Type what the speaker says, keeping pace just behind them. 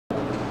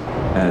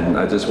And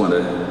I just want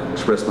to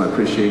express my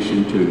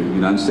appreciation to the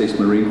United States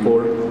Marine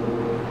Corps,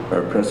 who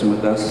are present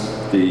with us,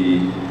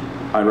 the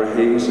Ira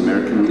Hayes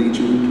American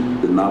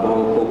Legion, the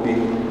Navajo Hopi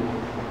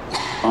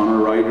honor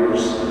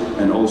riders,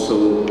 and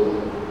also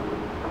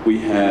we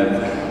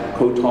have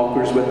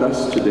co-talkers with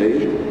us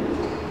today.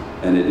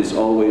 And it is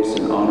always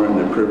an honor and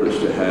a privilege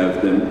to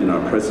have them in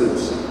our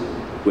presence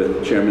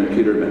with Chairman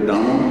Peter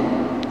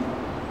McDonald,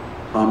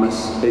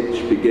 Thomas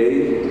H.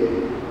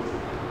 Begaye,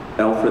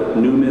 Alfred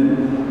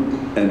Newman,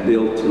 and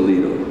Bill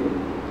Toledo.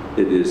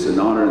 It is an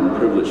honor and a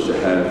privilege to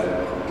have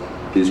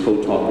these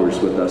co-talkers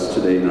with us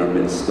today in our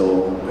midst.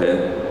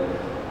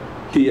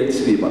 Kee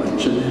Etsicitty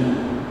Barachin,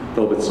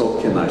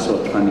 Dobetsok and I saw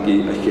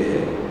Trangi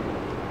Akehe.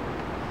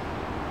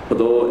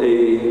 Although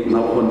a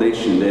Navajo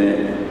Nation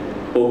there,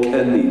 Oak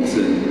and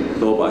Nitzen,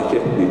 Doba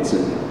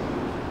Nitzen,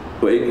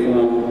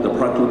 the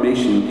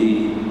proclamation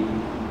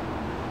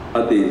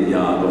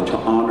to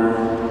honor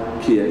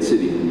Kee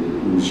Etsicitty,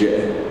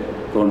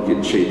 don't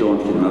get shade on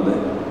another.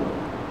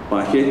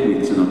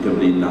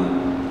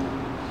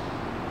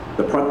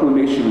 The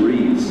proclamation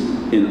reads,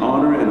 in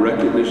honor and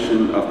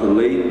recognition of the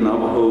late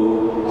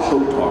Navajo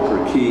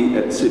co-talker Kee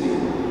Etsicitty.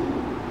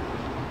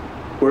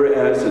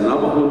 Whereas the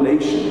Navajo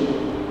Nation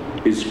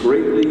is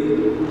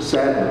greatly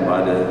saddened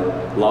by the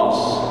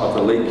loss of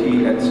the late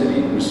Kee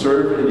Etsicitty, who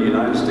served in the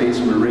United States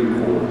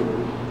Marine Corps.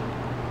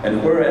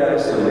 And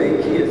whereas the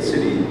late Kee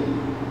Etsicitty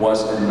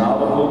was a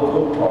Navajo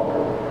co-talker,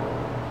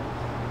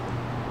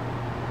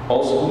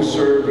 also who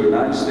served the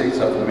United States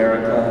of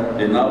America,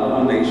 the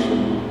Navajo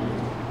Nation,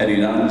 and the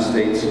United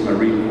States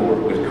Marine Corps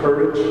with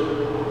courage,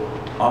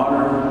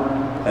 honor,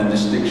 and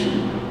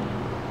distinction,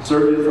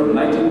 serving from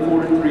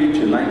 1943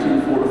 to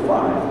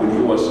 1945 when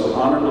he was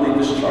honorably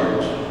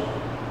discharged.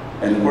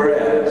 And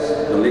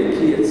whereas the late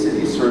Kee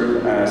Etsicitty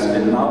served as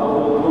a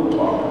Navajo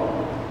co-talker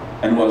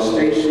and was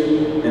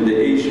stationed in the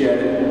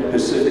Asiatic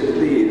Pacific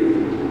Theater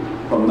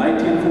from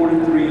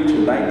 1943 to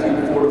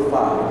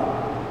 1945,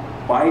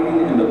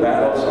 fighting in the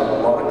battles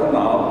of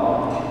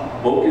Guadalcanal,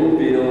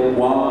 Bougainville,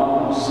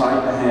 Guam,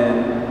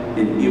 Saipan,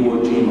 and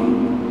Iwo Jima.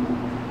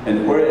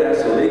 And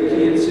whereas the late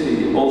Kee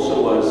Etsicitty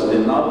also was a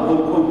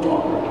Navajo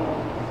co-talker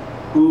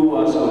who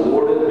was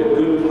awarded the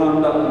Good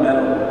Conduct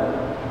Medal,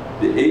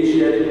 the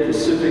Asiatic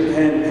Pacific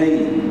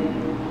Campaign,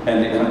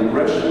 and the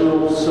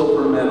Congressional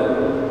Silver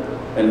Medal.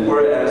 And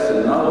whereas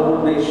the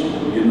Navajo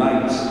Nation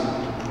unites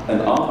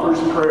and offers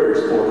prayers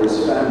for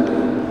his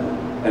family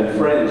and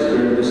friends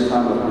during this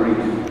time of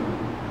grief.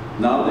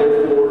 Now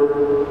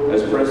therefore,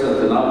 as President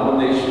of the Navajo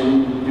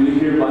Nation, do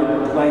hereby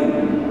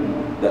proclaim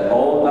that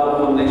all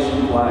Navajo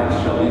Nation flags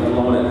shall be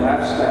flown at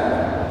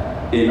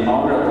half-staff in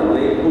honor of the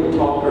late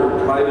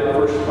co-talker Private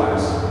First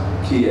Class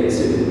Kee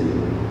Etsicitty,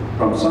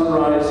 from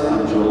sunrise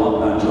on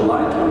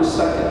July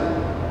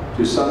 22nd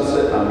to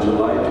sunset on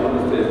July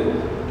 25th,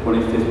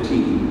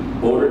 2015.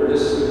 Ordered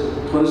this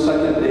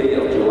 22nd day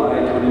of July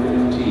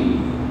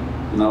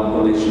 2015, the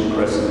Navajo Nation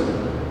President.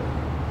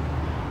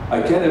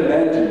 I can't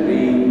imagine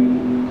being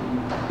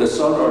the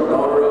son or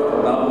daughter of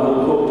a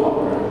Navajo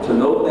co-talker, to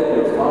know that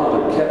your father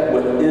kept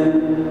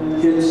within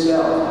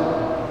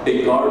himself a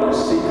guarded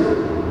secret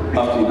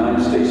of the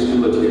United States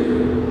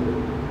military.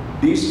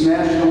 These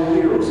national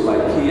heroes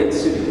like Kee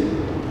Etsicitty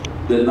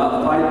did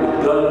not fight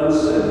with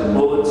guns and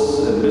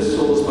bullets and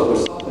missiles, but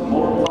with something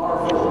more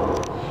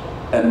powerful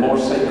and more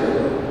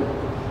sacred.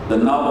 The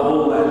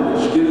Navajo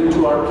language given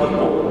to our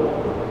people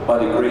by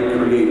the great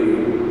Creator.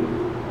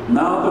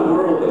 Now the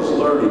world is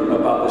learning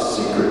about the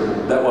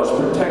secret that was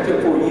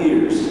protected for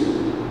years,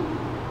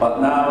 but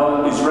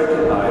now is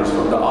recognized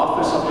from the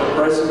office of the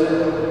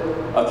President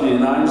of the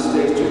United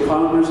States to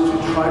Congress to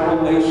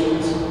tribal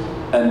nations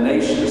and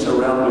nations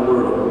around the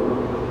world.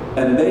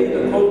 And they,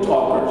 the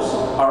co-talkers,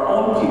 our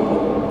own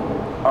people,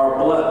 our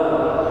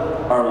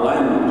blood, our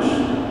language.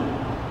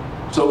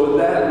 So with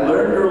that,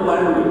 learn your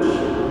language,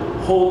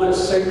 hold it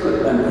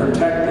sacred and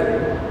protect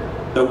it.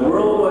 The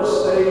world was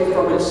saved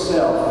from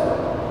itself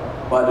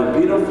by the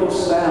beautiful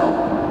sound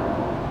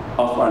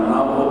of our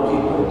Navajo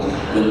people,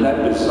 the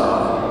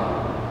Nebuzai.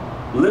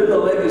 Live the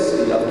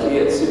legacy of Kee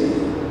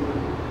Etsicitty.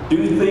 Do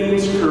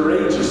things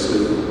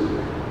courageously,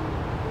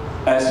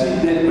 as he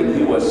did when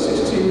he was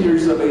 16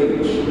 years of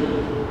age.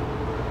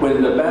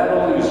 When the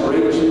battle is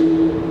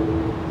raging,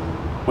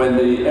 when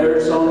the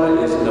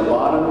Arizona is in the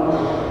bottom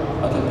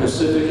of the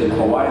Pacific and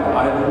Hawaiian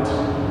Islands,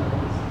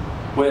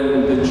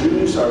 when the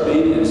Jews are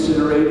being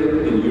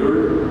incinerated in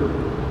Europe,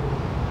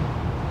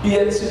 Kee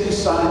Etsicitty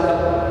signed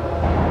up.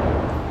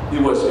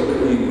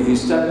 He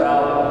stepped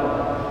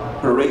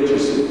out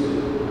courageously.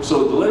 So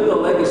live the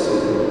legacy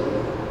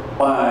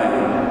by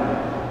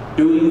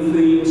doing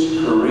things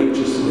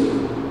courageously.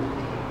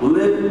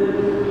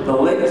 Live the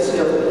legacy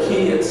of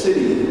Kee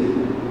Etsicitty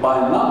by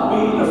not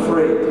being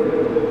afraid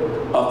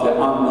of the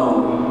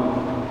unknown.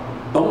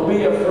 Don't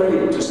be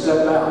afraid to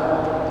step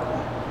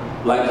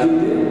out like he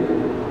did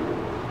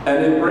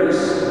and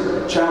embrace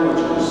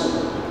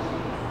challenges.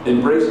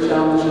 Embrace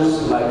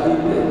challenges like he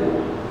did.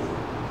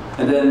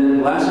 And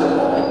then last of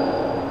all,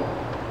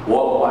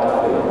 walk by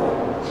faith.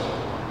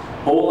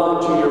 Hold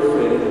on to your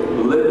faith,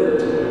 live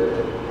it,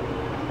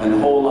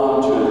 and hold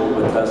on to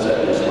it because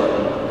that is what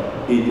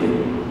he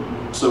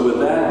did. So with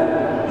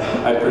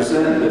that, I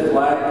present the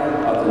flag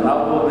of the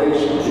Navajo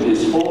Nation. It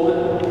is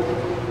folded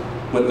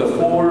with the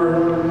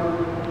four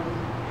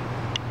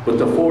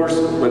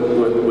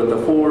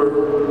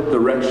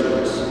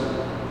directions: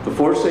 the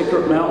four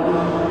sacred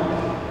mountains,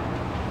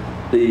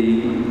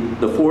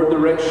 the four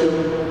direction,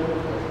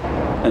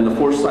 and the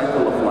four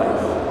cycle of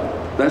life.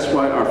 That's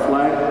why our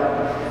flag,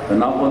 the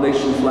Navajo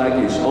Nation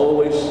flag, is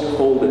always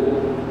folded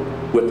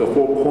with the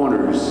four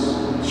corners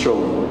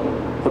showing.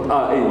 What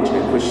are in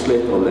which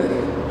slate or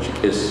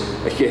left is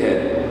a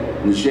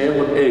head. Nje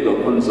what ego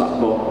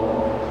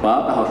kunzako,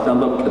 ba the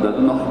stand up that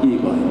not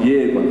ego,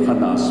 ye when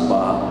hanas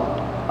ba.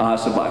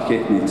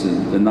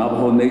 The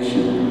Navajo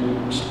Nation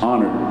is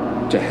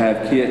honored to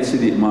have Kee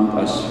Etsicitty among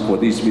us for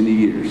these many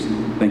years.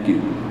 Thank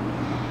you.